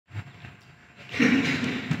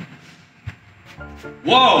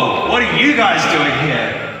Whoa, what are you guys doing here?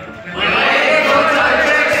 We're waiting for Tok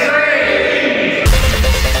Trix III!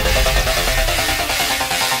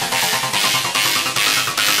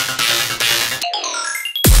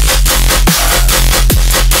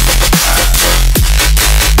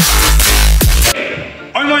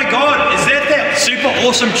 Oh my god, is that super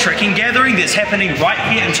awesome trekking gathering that's happening right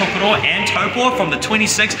here in Tokoro and Taupo from the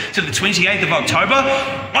 26th to the 28th of October?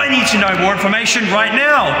 I need to know more information right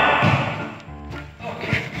now!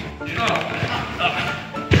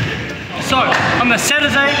 So, on the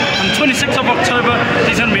Saturday, on the 26th of October,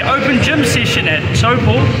 there's going to be an open gym session at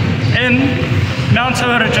Taupo in Mount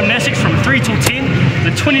Tohara Gymnastics from 3 till 10,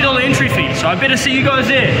 the $20 entry fee, so I better see you guys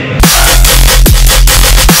there.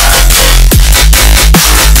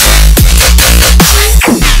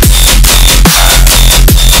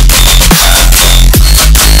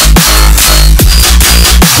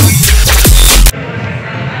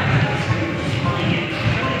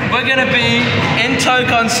 We're going to be in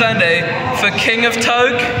Tok on Sunday for King of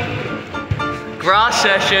Tok, grass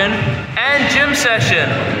session, and gym session.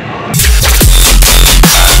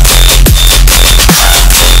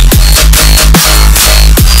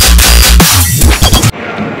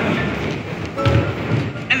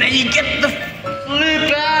 And then you get the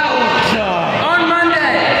flip out! On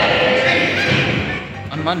Monday!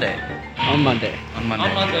 On Monday? On Monday. On Monday.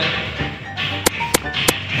 On Monday.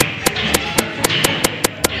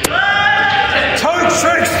 Tok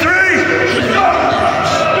Trix III